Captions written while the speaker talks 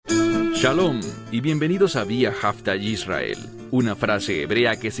Shalom y bienvenidos a Vía Haftaj Israel, una frase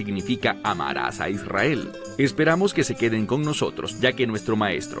hebrea que significa amarás a Israel. Esperamos que se queden con nosotros, ya que nuestro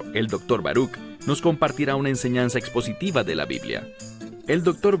maestro, el Dr. Baruch, nos compartirá una enseñanza expositiva de la Biblia. El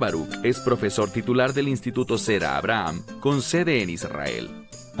Dr. Baruch es profesor titular del Instituto Zera Abraham, con sede en Israel.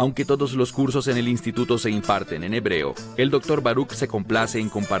 Aunque todos los cursos en el instituto se imparten en hebreo, el Dr. Baruch se complace en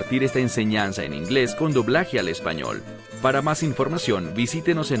compartir esta enseñanza en inglés con doblaje al español. Para más información,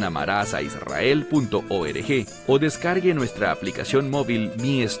 visítenos en amarasaisrael.org o descargue nuestra aplicación móvil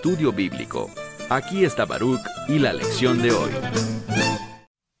Mi Estudio Bíblico. Aquí está Baruch y la lección de hoy.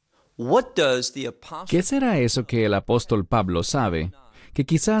 ¿Qué será eso que el apóstol Pablo sabe, que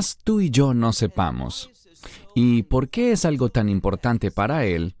quizás tú y yo no sepamos? ¿Y por qué es algo tan importante para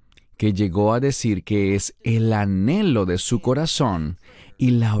él que llegó a decir que es el anhelo de su corazón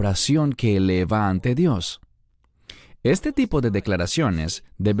y la oración que eleva ante Dios? Este tipo de declaraciones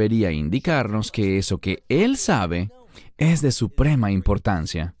debería indicarnos que eso que él sabe es de suprema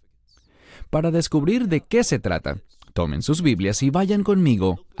importancia. Para descubrir de qué se trata, tomen sus Biblias y vayan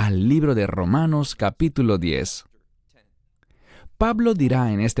conmigo al libro de Romanos capítulo 10. Pablo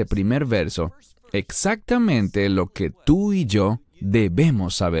dirá en este primer verso exactamente lo que tú y yo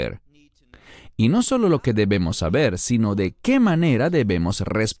debemos saber. Y no solo lo que debemos saber, sino de qué manera debemos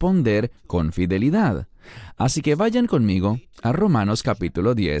responder con fidelidad. Así que vayan conmigo a Romanos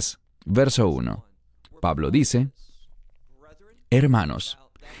capítulo 10, verso 1. Pablo dice, hermanos,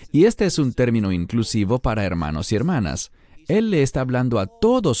 y este es un término inclusivo para hermanos y hermanas. Él le está hablando a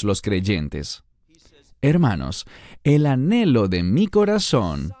todos los creyentes. Hermanos, el anhelo de mi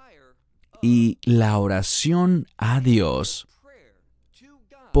corazón y la oración a Dios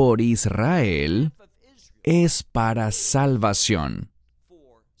por Israel es para salvación.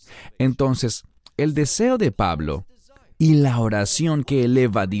 Entonces, el deseo de Pablo y la oración que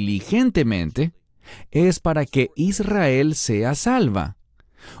eleva diligentemente es para que Israel sea salva.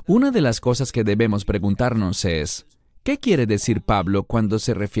 Una de las cosas que debemos preguntarnos es, ¿qué quiere decir Pablo cuando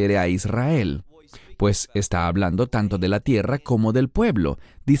se refiere a Israel? Pues está hablando tanto de la tierra como del pueblo,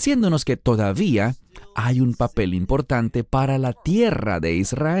 diciéndonos que todavía hay un papel importante para la tierra de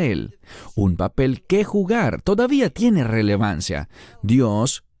Israel. Un papel que jugar, todavía tiene relevancia.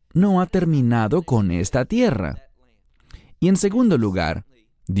 Dios no ha terminado con esta tierra. Y en segundo lugar,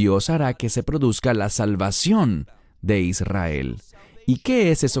 Dios hará que se produzca la salvación de Israel. ¿Y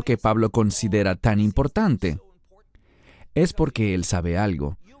qué es eso que Pablo considera tan importante? Es porque él sabe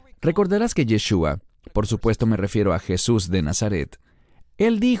algo. Recordarás que Yeshua, por supuesto me refiero a Jesús de Nazaret,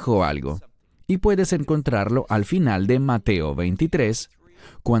 él dijo algo, y puedes encontrarlo al final de Mateo 23,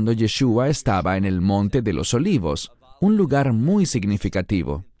 cuando Yeshua estaba en el Monte de los Olivos, un lugar muy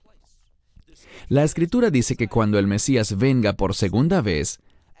significativo. La Escritura dice que cuando el Mesías venga por segunda vez,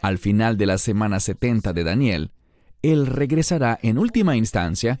 al final de la semana 70 de Daniel, él regresará en última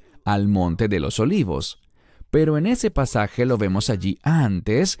instancia al Monte de los Olivos. Pero en ese pasaje lo vemos allí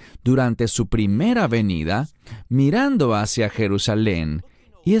antes, durante su primera venida, mirando hacia Jerusalén,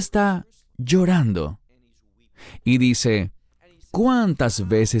 y está llorando. Y dice, ¿cuántas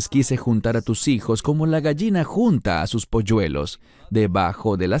veces quise juntar a tus hijos como la gallina junta a sus polluelos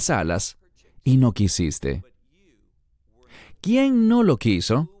debajo de las alas, y no quisiste? ¿Quién no lo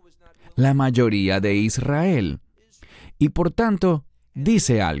quiso? La mayoría de Israel. Y por tanto,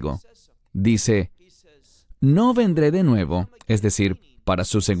 dice algo. Dice, no vendré de nuevo, es decir, para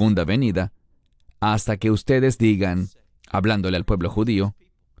su segunda venida, hasta que ustedes digan, hablándole al pueblo judío,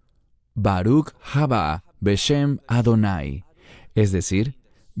 Baruch haba beshem Adonai, es decir,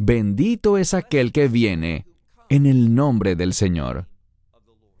 bendito es aquel que viene en el nombre del Señor.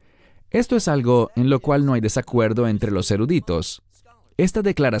 Esto es algo en lo cual no hay desacuerdo entre los eruditos. Esta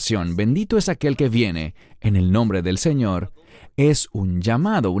declaración, bendito es aquel que viene en el nombre del Señor, es un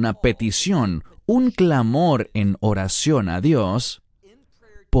llamado, una petición, un clamor en oración a Dios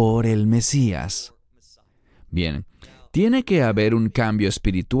por el Mesías. Bien, tiene que haber un cambio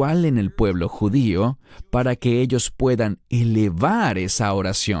espiritual en el pueblo judío para que ellos puedan elevar esa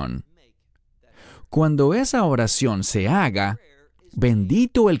oración. Cuando esa oración se haga,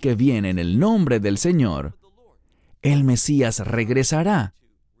 bendito el que viene en el nombre del Señor, el Mesías regresará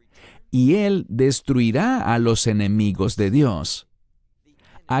y él destruirá a los enemigos de Dios,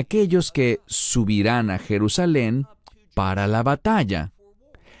 aquellos que subirán a Jerusalén para la batalla.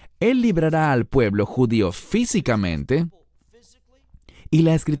 Él librará al pueblo judío físicamente, y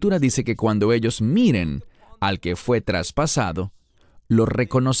la Escritura dice que cuando ellos miren al que fue traspasado, lo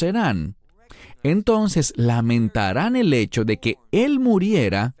reconocerán. Entonces lamentarán el hecho de que Él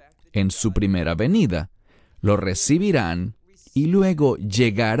muriera en su primera venida. Lo recibirán y luego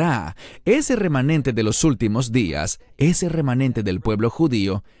llegará ese remanente de los últimos días, ese remanente del pueblo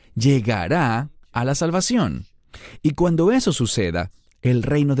judío, llegará a la salvación. Y cuando eso suceda, el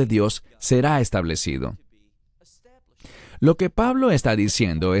reino de Dios será establecido. Lo que Pablo está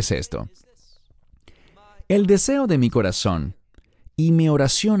diciendo es esto: el deseo de mi corazón y mi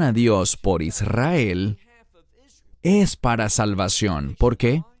oración a Dios por Israel es para salvación. ¿Por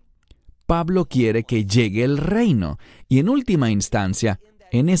qué? Pablo quiere que llegue el reino, y en última instancia,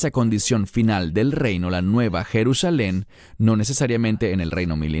 en esa condición final del reino, la nueva Jerusalén, no necesariamente en el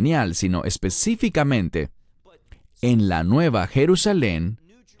reino milenial, sino específicamente en la nueva Jerusalén,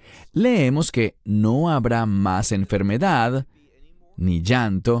 leemos que no habrá más enfermedad, ni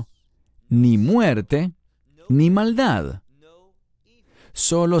llanto, ni muerte, ni maldad.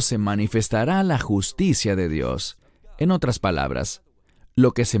 Solo se manifestará la justicia de Dios. En otras palabras,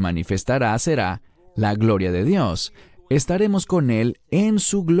 lo que se manifestará será la gloria de Dios. Estaremos con Él en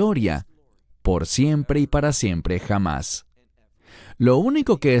su gloria, por siempre y para siempre jamás. Lo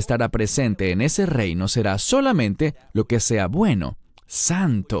único que estará presente en ese reino será solamente lo que sea bueno,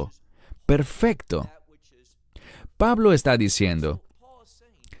 santo, perfecto. Pablo está diciendo: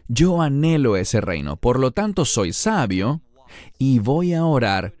 yo anhelo ese reino, por lo tanto soy sabio y voy a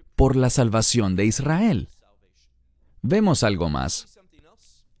orar por la salvación de Israel. Vemos algo más.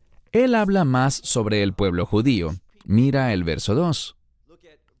 Él habla más sobre el pueblo judío. Mira el verso 2.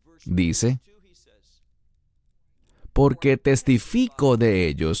 Dice: porque testifico de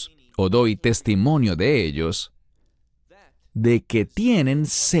ellos, o doy testimonio de ellos, de que tienen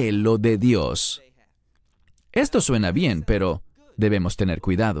celo de Dios. Esto suena bien, pero debemos tener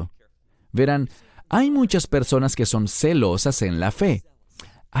cuidado. Verán, hay muchas personas que son celosas en la fe.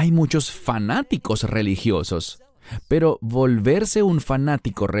 Hay muchos fanáticos religiosos. Pero volverse un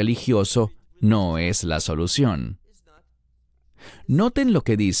fanático religioso no es la solución. Noten lo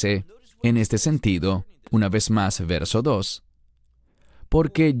que dice, en este sentido, una vez más, verso 2.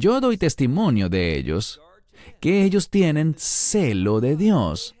 Porque yo doy testimonio de ellos, que ellos tienen celo de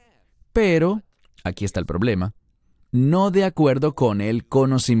Dios. Pero, aquí está el problema, no de acuerdo con el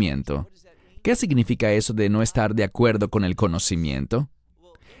conocimiento. ¿Qué significa eso de no estar de acuerdo con el conocimiento?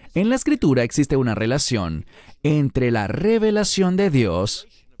 En la Escritura existe una relación entre la revelación de Dios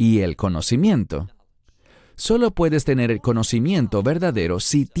y el conocimiento. Solo puedes tener el conocimiento verdadero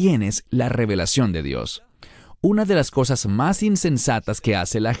si tienes la revelación de Dios. Una de las cosas más insensatas que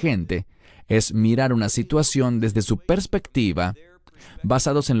hace la gente es mirar una situación desde su perspectiva,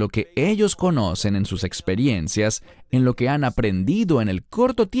 basados en lo que ellos conocen, en sus experiencias, en lo que han aprendido en el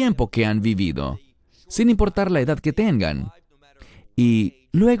corto tiempo que han vivido, sin importar la edad que tengan. Y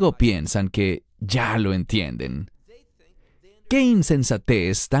luego piensan que ya lo entienden. ¡Qué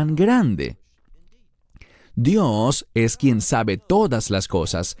insensatez tan grande! Dios es quien sabe todas las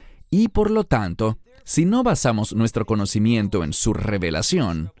cosas, y por lo tanto, si no basamos nuestro conocimiento en su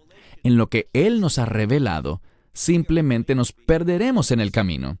revelación, en lo que Él nos ha revelado, simplemente nos perderemos en el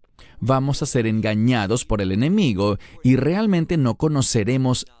camino. Vamos a ser engañados por el enemigo y realmente no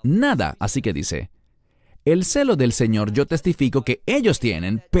conoceremos nada. Así que dice: el celo del Señor yo testifico que ellos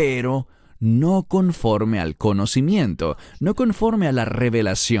tienen, pero no conforme al conocimiento, no conforme a la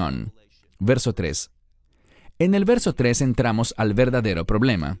revelación. Verso 3. En el verso 3 entramos al verdadero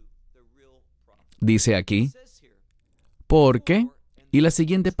problema. Dice aquí, porque, y la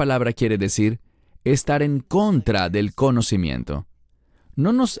siguiente palabra quiere decir, estar en contra del conocimiento.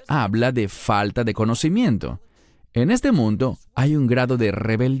 No nos habla de falta de conocimiento. En este mundo hay un grado de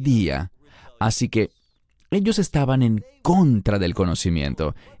rebeldía, así que ellos estaban en contra del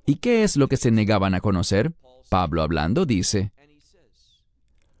conocimiento. ¿Y qué es lo que se negaban a conocer? Pablo hablando dice,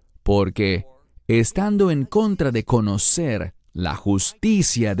 porque estando en contra de conocer la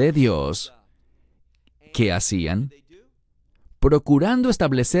justicia de Dios, ¿qué hacían? Procurando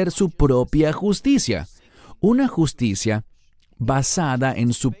establecer su propia justicia, una justicia basada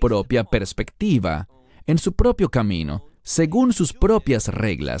en su propia perspectiva, en su propio camino, según sus propias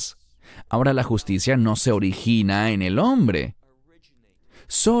reglas. Ahora la justicia no se origina en el hombre.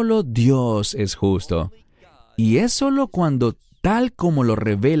 Solo Dios es justo. Y es solo cuando, tal como lo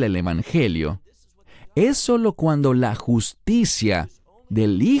revela el Evangelio, es solo cuando la justicia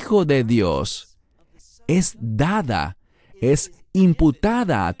del Hijo de Dios es dada, es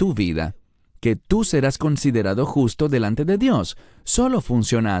imputada a tu vida, que tú serás considerado justo delante de Dios. Solo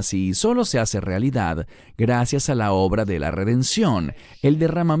funciona así, solo se hace realidad gracias a la obra de la redención, el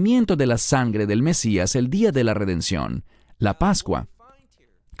derramamiento de la sangre del Mesías el día de la redención, la Pascua.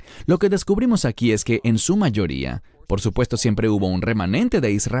 Lo que descubrimos aquí es que, en su mayoría, Por supuesto, siempre hubo un remanente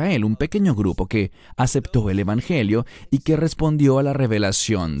de Israel, un pequeño grupo que aceptó el Evangelio y que respondió a la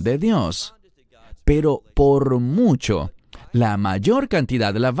revelación de Dios. Pero por mucho, la mayor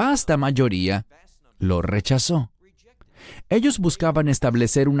cantidad, la vasta mayoría, lo rechazó. Ellos buscaban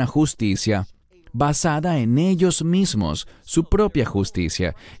establecer una justicia basada en ellos mismos, su propia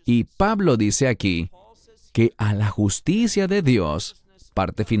justicia. Y Pablo dice aquí que a la justicia de Dios,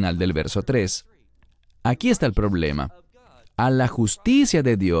 parte final del verso 3, aquí está el problema. A la justicia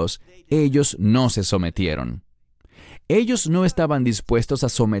de Dios, ellos no se sometieron. Ellos no estaban dispuestos a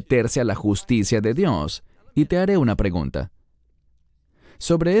someterse a la justicia de Dios. Y te haré una pregunta.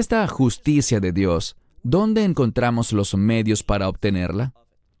 Sobre esta justicia de Dios, ¿dónde encontramos los medios para obtenerla?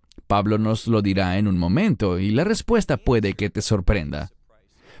 Pablo nos lo dirá en un momento, y la respuesta puede que te sorprenda.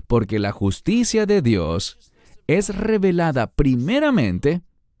 Porque la justicia de Dios es revelada primeramente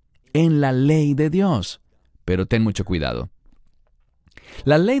en la ley de Dios. Pero ten mucho cuidado.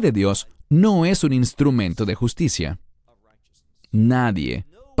 La ley de Dios no es un instrumento de justicia. Nadie,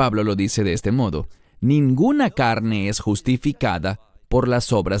 Pablo lo dice de este modo, ninguna carne es justificada por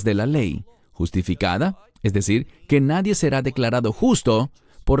las obras de la ley. Justificada, es decir, que nadie será declarado justo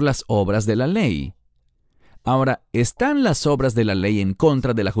por las obras de la ley. Ahora, ¿están las obras de la ley en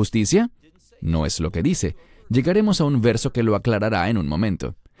contra de la justicia? No es lo que dice. Llegaremos a un verso que lo aclarará en un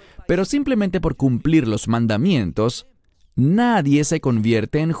momento. Pero simplemente por cumplir los mandamientos, nadie se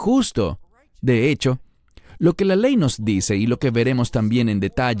convierte en justo. De hecho, lo que la ley nos dice y lo que veremos también en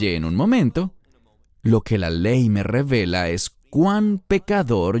detalle en un momento, lo que la ley me revela es cuán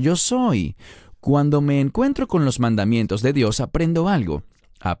pecador yo soy. Cuando me encuentro con los mandamientos de Dios, aprendo algo.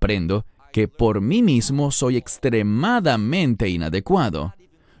 Aprendo que por mí mismo soy extremadamente inadecuado.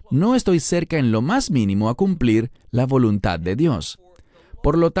 No estoy cerca en lo más mínimo a cumplir la voluntad de Dios.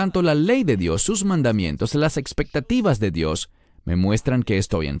 Por lo tanto, la ley de Dios, sus mandamientos, las expectativas de Dios, me muestran que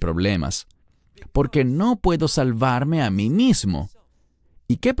estoy en problemas. Porque no puedo salvarme a mí mismo.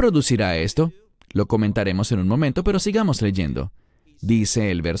 ¿Y qué producirá esto? Lo comentaremos en un momento, pero sigamos leyendo.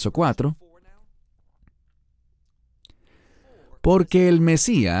 Dice el verso 4. Porque el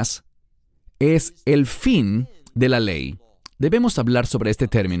Mesías es el fin de la ley. Debemos hablar sobre este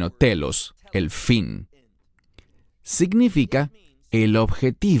término, telos, el fin. Significa el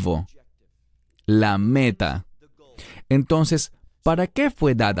objetivo, la meta. Entonces, ¿para qué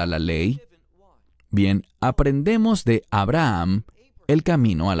fue dada la ley? Bien, aprendemos de Abraham el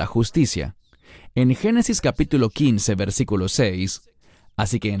camino a la justicia. En Génesis capítulo 15, versículo 6,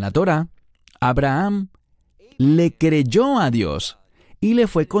 así que en la Torá, Abraham le creyó a Dios y le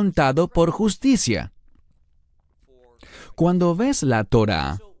fue contado por justicia. Cuando ves la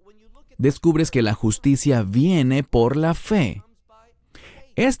Torá, descubres que la justicia viene por la fe.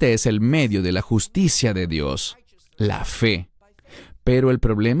 Este es el medio de la justicia de Dios, la fe. Pero el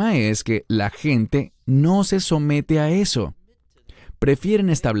problema es que la gente no se somete a eso. Prefieren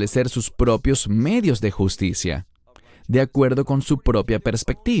establecer sus propios medios de justicia, de acuerdo con su propia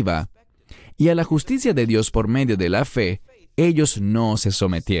perspectiva. Y a la justicia de Dios por medio de la fe, ellos no se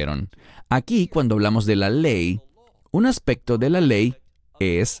sometieron. Aquí, cuando hablamos de la ley, un aspecto de la ley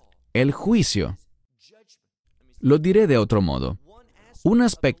es el juicio. Lo diré de otro modo. Un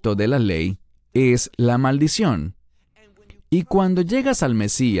aspecto de la ley es la maldición. Y cuando llegas al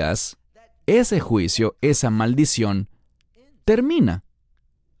Mesías, ese juicio, esa maldición, termina.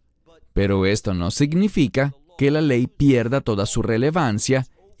 Pero esto no significa que la ley pierda toda su relevancia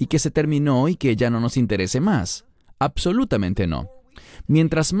y que se terminó y que ya no nos interese más. Absolutamente no.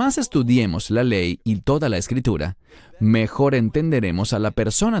 Mientras más estudiemos la ley y toda la Escritura, mejor entenderemos a la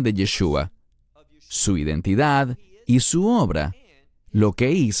persona de Yeshua, su identidad y su obra, lo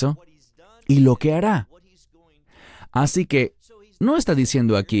que hizo y lo que hará. Así que, no está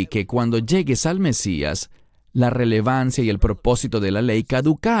diciendo aquí que cuando llegues al Mesías, la relevancia y el propósito de la ley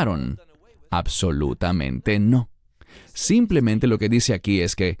caducaron. Absolutamente no. Simplemente lo que dice aquí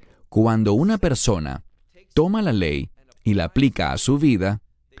es que cuando una persona toma la ley y la aplica a su vida,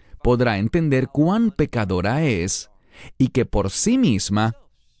 podrá entender cuán pecadora es y que por sí misma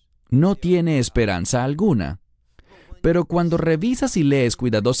no tiene esperanza alguna. Pero cuando revisas y lees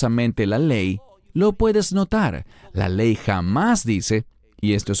cuidadosamente la ley, lo puedes notar. La ley jamás dice,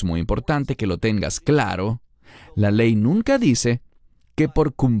 y esto es muy importante que lo tengas claro, la ley nunca dice que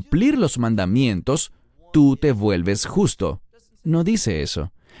por cumplir los mandamientos tú te vuelves justo. No dice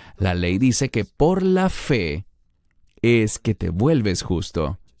eso. La ley dice que por la fe es que te vuelves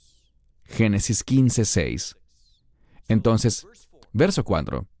justo. Génesis 15, 6. Entonces, verso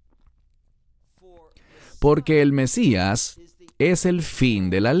 4. Porque el Mesías es el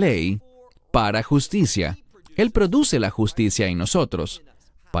fin de la ley para justicia. Él produce la justicia en nosotros.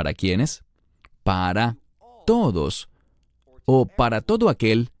 ¿Para quiénes? Para todos, o para todo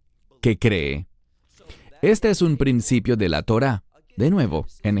aquel que cree. Este es un principio de la Torá. De nuevo,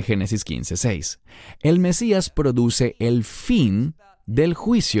 en Génesis 15:6. El Mesías produce el fin del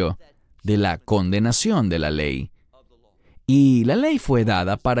juicio, de la condenación de la ley. Y la ley fue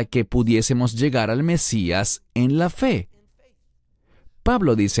dada para que pudiésemos llegar al Mesías en la fe.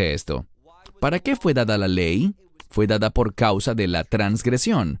 Pablo dice esto. ¿Para qué fue dada la ley? Fue dada por causa de la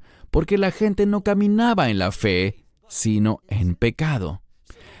transgresión, porque la gente no caminaba en la fe, sino en pecado.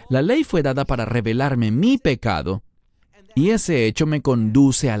 La ley fue dada para revelarme mi pecado, y ese hecho me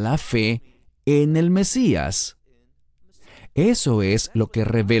conduce a la fe en el Mesías. Eso es lo que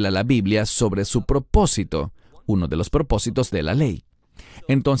revela la Biblia sobre su propósito, uno de los propósitos de la ley.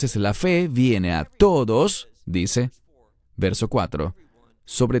 Entonces la fe viene a todos, dice, verso 4,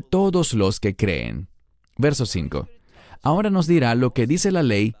 sobre todos los que creen. Verso 5. Ahora nos dirá lo que dice la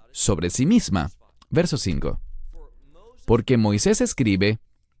ley sobre sí misma. Verso 5. Porque Moisés escribe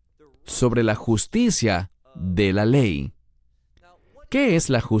sobre la justicia de la ley. ¿Qué es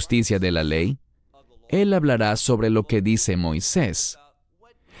la justicia de la ley? Él hablará sobre lo que dice Moisés.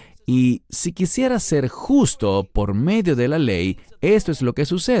 Y si quisiera ser justo por medio de la ley, esto es lo que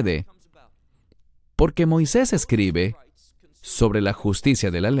sucede. Porque Moisés escribe sobre la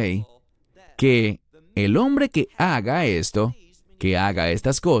justicia de la ley, que el hombre que haga esto, que haga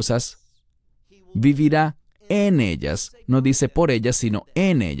estas cosas, vivirá en ellas. No dice por ellas, sino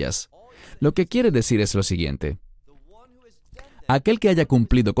en ellas. Lo que quiere decir es lo siguiente. Aquel que haya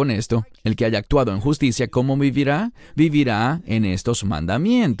cumplido con esto, el que haya actuado en justicia, ¿cómo vivirá? Vivirá en estos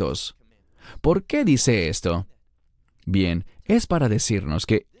mandamientos. ¿Por qué dice esto? Bien, es para decirnos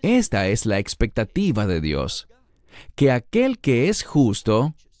que esta es la expectativa de Dios, que aquel que es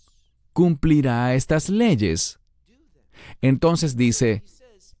justo cumplirá estas leyes. Entonces dice,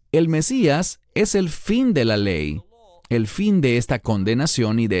 el Mesías es el fin de la ley, el fin de esta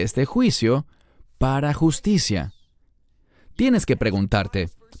condenación y de este juicio para justicia. Tienes que preguntarte,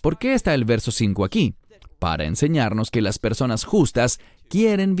 ¿por qué está el verso 5 aquí? Para enseñarnos que las personas justas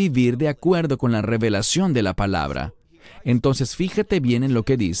quieren vivir de acuerdo con la revelación de la palabra. Entonces fíjate bien en lo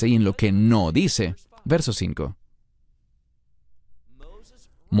que dice y en lo que no dice. Verso 5.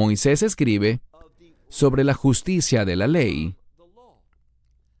 Moisés escribe sobre la justicia de la ley,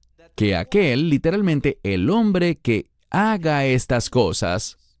 que aquel, literalmente el hombre que haga estas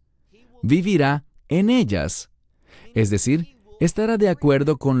cosas, vivirá en ellas. Es decir, estará de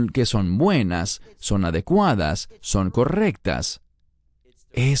acuerdo con que son buenas, son adecuadas, son correctas.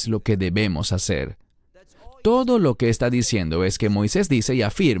 Es lo que debemos hacer. Todo lo que está diciendo es que Moisés dice y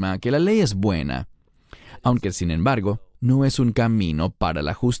afirma que la ley es buena, aunque sin embargo no es un camino para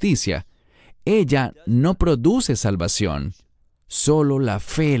la justicia. Ella no produce salvación, solo la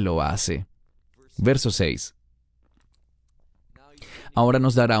fe lo hace. Verso 6. Ahora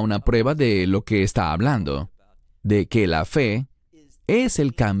nos dará una prueba de lo que está hablando, de que la fe es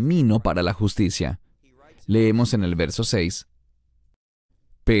el camino para la justicia. Leemos en el verso 6.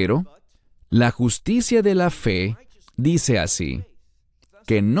 Pero la justicia de la fe dice así,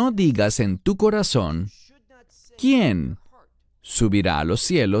 que no digas en tu corazón, ¿quién subirá a los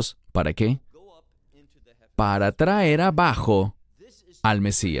cielos? ¿Para qué? Para traer abajo al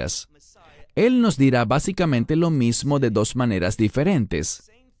Mesías. Él nos dirá básicamente lo mismo de dos maneras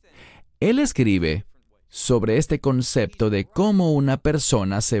diferentes. Él escribe sobre este concepto de cómo una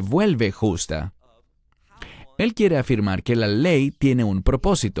persona se vuelve justa. Él quiere afirmar que la ley tiene un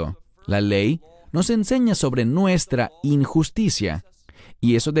propósito. La ley nos enseña sobre nuestra injusticia,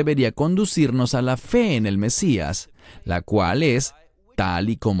 y eso debería conducirnos a la fe en el Mesías, la cual es, tal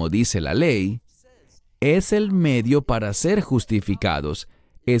y como dice la ley, es el medio para ser justificados,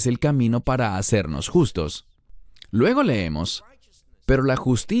 es el camino para hacernos justos. Luego leemos, pero la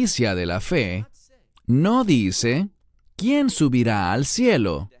justicia de la fe no dice, ¿quién subirá al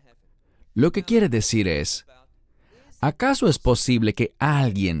cielo? Lo que quiere decir es, ¿acaso es posible que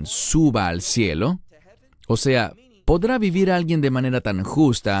alguien suba al cielo? O sea, ¿podrá vivir alguien de manera tan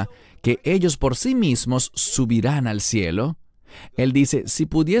justa que ellos por sí mismos subirán al cielo? Él dice, si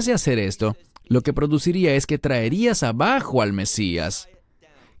pudiese hacer esto, lo que produciría es que traerías abajo al Mesías.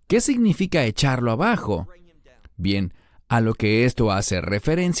 ¿Qué significa echarlo abajo? Bien, a lo que esto hace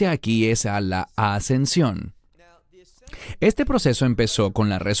referencia aquí es a la ascensión. Este proceso empezó con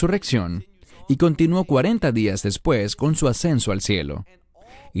la resurrección y continuó 40 días después con su ascenso al cielo.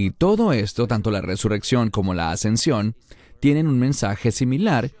 Y todo esto, tanto la resurrección como la ascensión, tienen un mensaje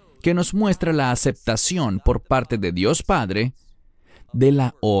similar que nos muestra la aceptación por parte de Dios Padre de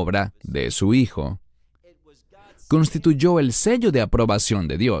la obra de su Hijo. constituyó el sello de aprobación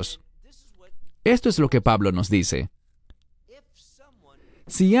de Dios. Esto es lo que Pablo nos dice.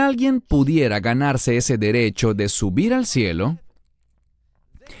 Si alguien pudiera ganarse ese derecho de subir al cielo,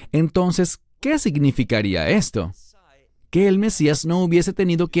 entonces, ¿qué significaría esto? Que el Mesías no hubiese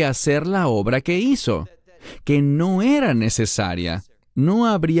tenido que hacer la obra que hizo, que no era necesaria, no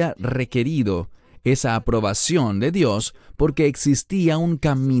habría requerido esa aprobación de Dios porque existía un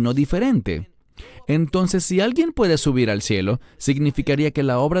camino diferente. Entonces, si alguien puede subir al cielo, significaría que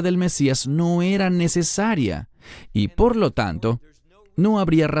la obra del Mesías no era necesaria, y por lo tanto, no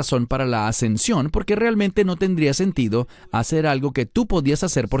habría razón para la ascensión porque realmente no tendría sentido hacer algo que tú podías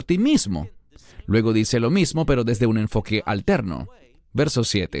hacer por ti mismo. Luego dice lo mismo, pero desde un enfoque alterno. Verso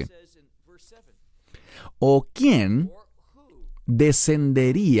 7. ¿O quién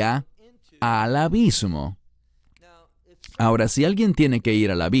descendería al abismo? Ahora, si alguien tiene que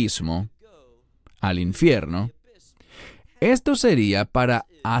ir al abismo, al infierno, esto sería para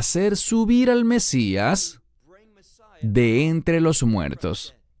hacer subir al Mesías de entre los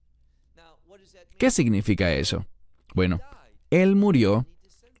muertos. ¿Qué significa eso? Bueno, Él murió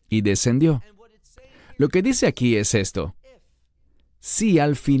y descendió. Lo que dice aquí es esto. Si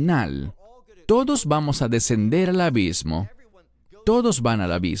al final todos vamos a descender al abismo, todos van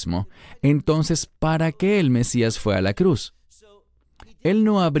al abismo, entonces, ¿para qué el Mesías fue a la cruz? Él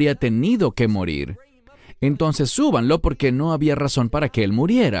no habría tenido que morir. Entonces súbanlo porque no había razón para que Él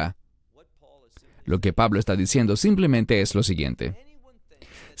muriera. Lo que Pablo está diciendo simplemente es lo siguiente.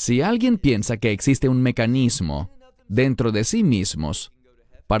 Si alguien piensa que existe un mecanismo dentro de sí mismos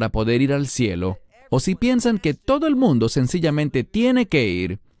para poder ir al cielo, o si piensan que todo el mundo sencillamente tiene que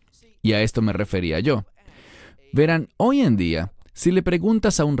ir, y a esto me refería yo. Verán, hoy en día, si le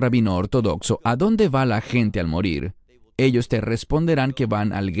preguntas a un rabino ortodoxo a dónde va la gente al morir, ellos te responderán que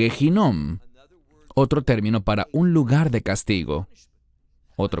van al Gehinom, otro término para un lugar de castigo.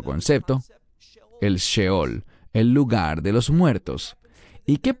 Otro concepto, el Sheol, el lugar de los muertos.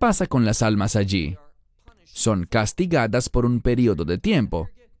 ¿Y qué pasa con las almas allí? Son castigadas por un periodo de tiempo,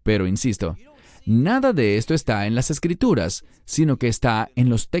 pero insisto, nada de esto está en las Escrituras, sino que está en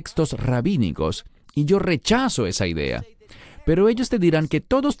los textos rabínicos, y yo rechazo esa idea. Pero ellos te dirán que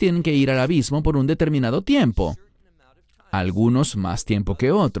todos tienen que ir al abismo por un determinado tiempo, algunos más tiempo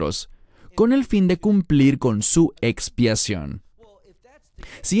que otros, con el fin de cumplir con su expiación.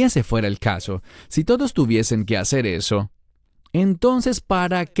 Si ese fuera el caso, si todos tuviesen que hacer eso, entonces,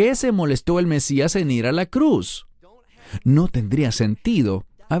 ¿para qué se molestó el Mesías en ir a la cruz? No tendría sentido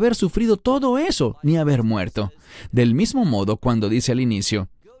haber sufrido todo eso, ni haber muerto. Del mismo modo, cuando dice al inicio,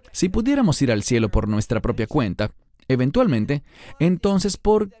 si pudiéramos ir al cielo por nuestra propia cuenta, eventualmente, entonces,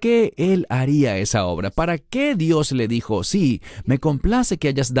 ¿por qué Él haría esa obra? ¿Para qué Dios le dijo, sí, me complace que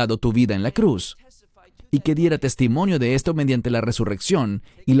hayas dado tu vida en la cruz? Y que diera testimonio de esto mediante la resurrección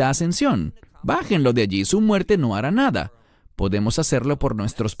y la ascensión. Bájenlo de allí, su muerte no hará nada. Podemos hacerlo por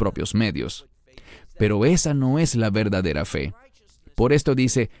nuestros propios medios. Pero esa no es la verdadera fe. Por esto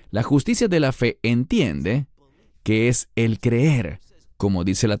dice, la justicia de la fe entiende que es el creer, como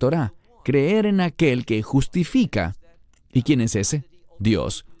dice la Torá, creer en aquel que justifica. ¿Y quién es ese?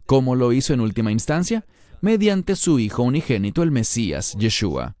 Dios. ¿Cómo lo hizo en última instancia? Mediante su Hijo unigénito, el Mesías,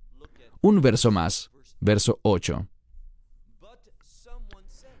 Yeshua. Un verso más, verso 8.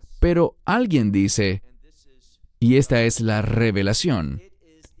 Pero alguien dice, y esta es la revelación,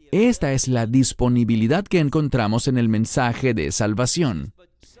 esta es la disponibilidad que encontramos en el mensaje de salvación.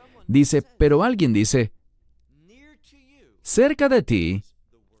 Dice, pero alguien dice, cerca de ti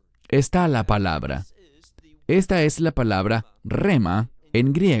está la palabra. Esta es la palabra rema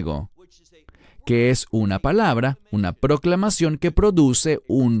en griego, que es una palabra, una proclamación que produce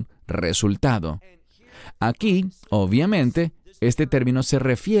un resultado. Aquí, obviamente, este término se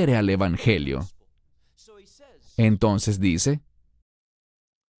refiere al Evangelio. Entonces dice,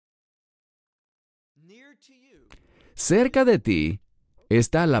 cerca de ti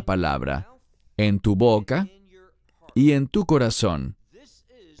está la palabra, en tu boca y en tu corazón.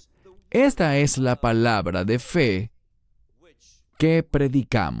 Esta es la palabra de fe que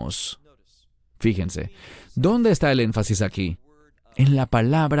predicamos. Fíjense, ¿dónde está el énfasis aquí? En la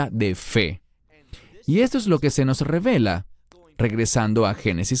palabra de fe. Y esto es lo que se nos revela, regresando a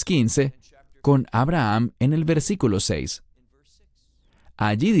Génesis 15, con Abraham en el versículo 6.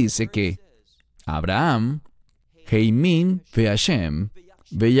 Allí dice que Abraham, Heimin ve'Hashem,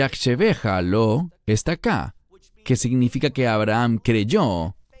 ve'yachsheveja lo está acá, que significa que Abraham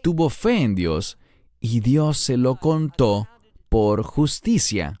creyó, tuvo fe en Dios, y Dios se lo contó por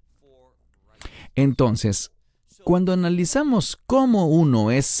justicia. Entonces, cuando analizamos cómo uno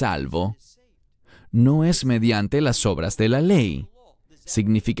es salvo, no es mediante las obras de la ley.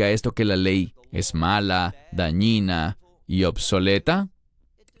 ¿Significa esto que la ley es mala, dañina y obsoleta?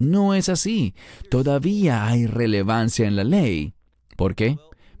 No es así. Todavía hay relevancia en la ley. ¿Por qué?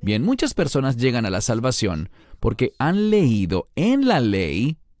 Bien, muchas personas llegan a la salvación porque han leído en la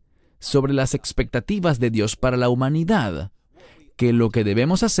ley sobre las expectativas de Dios para la humanidad, que lo que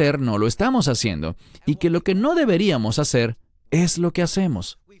debemos hacer no lo estamos haciendo, y que lo que no deberíamos hacer es lo que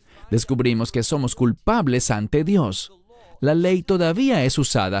hacemos. Descubrimos que somos culpables ante Dios. La ley todavía es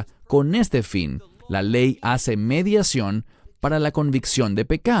usada con este fin. La ley hace mediación para la convicción de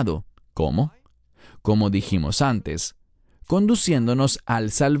pecado. ¿Cómo? Como dijimos antes, conduciéndonos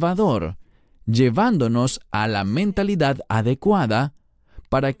al Salvador, llevándonos a la mentalidad adecuada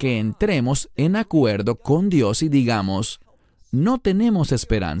para que entremos en acuerdo con Dios y digamos, no tenemos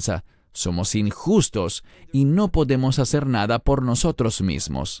esperanza, somos injustos y no podemos hacer nada por nosotros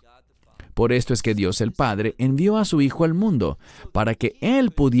mismos. Por esto es que Dios el Padre envió a su Hijo al mundo, para que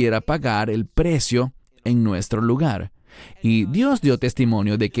Él pudiera pagar el precio en nuestro lugar. Y Dios dio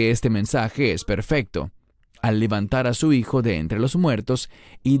testimonio de que este mensaje es perfecto, al levantar a su Hijo de entre los muertos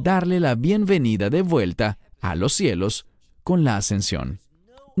y darle la bienvenida de vuelta a los cielos con la ascensión.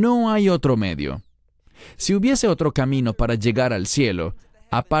 No hay otro medio. Si hubiese otro camino para llegar al cielo,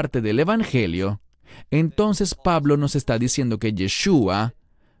 aparte del Evangelio, entonces Pablo nos está diciendo que Yeshua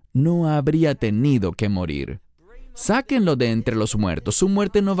no habría tenido que morir. Sáquenlo de entre los muertos, su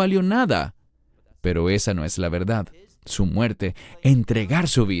muerte no valió nada. Pero esa no es la verdad. Su muerte, entregar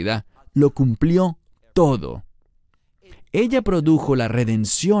su vida, lo cumplió todo. Ella produjo la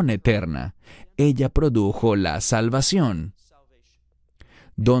redención eterna. Ella produjo la salvación.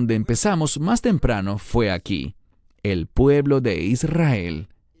 Donde empezamos más temprano fue aquí, el pueblo de Israel.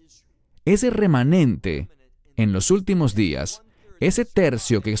 Ese remanente, en los últimos días, ese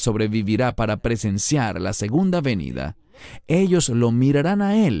tercio que sobrevivirá para presenciar la segunda venida, ellos lo mirarán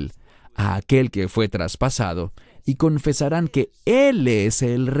a Él, a aquel que fue traspasado, y confesarán que Él es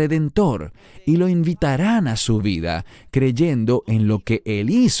el Redentor, y lo invitarán a su vida, creyendo en lo que Él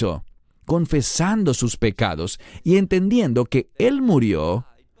hizo, confesando sus pecados y entendiendo que Él murió,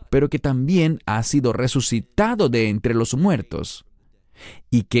 pero que también ha sido resucitado de entre los muertos,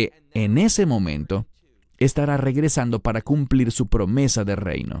 y que en ese momento estará regresando para cumplir su promesa de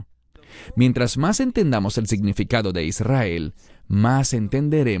reino. Mientras más entendamos el significado de Israel, más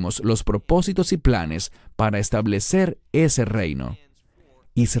entenderemos los propósitos y planes para establecer ese reino.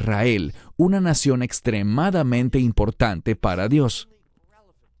 Israel, una nación extremadamente importante para Dios.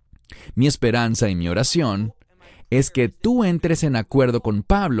 Mi esperanza y mi oración es que tú entres en acuerdo con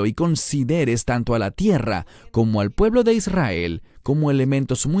Pablo y consideres tanto a la tierra como al pueblo de Israel como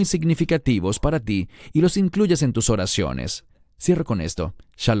elementos muy significativos para ti y los incluyas en tus oraciones. Cierro con esto.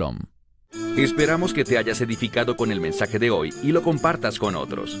 Shalom. Esperamos que te hayas edificado con el mensaje de hoy y lo compartas con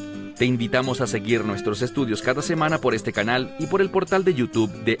otros. Te invitamos a seguir nuestros estudios cada semana por este canal y por el portal de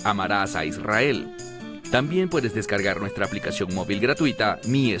YouTube de Amarás a Israel. También puedes descargar nuestra aplicación móvil gratuita,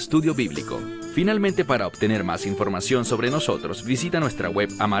 Mi Estudio Bíblico. Finalmente, para obtener más información sobre nosotros, visita nuestra web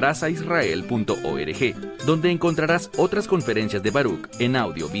amarasaisrael.org, donde encontrarás otras conferencias de Baruch en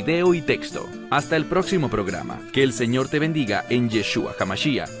audio, video y texto. Hasta el próximo programa. Que el Señor te bendiga en Yeshua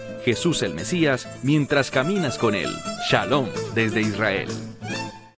HaMashiach, Jesús el Mesías, mientras caminas con Él. Shalom desde Israel.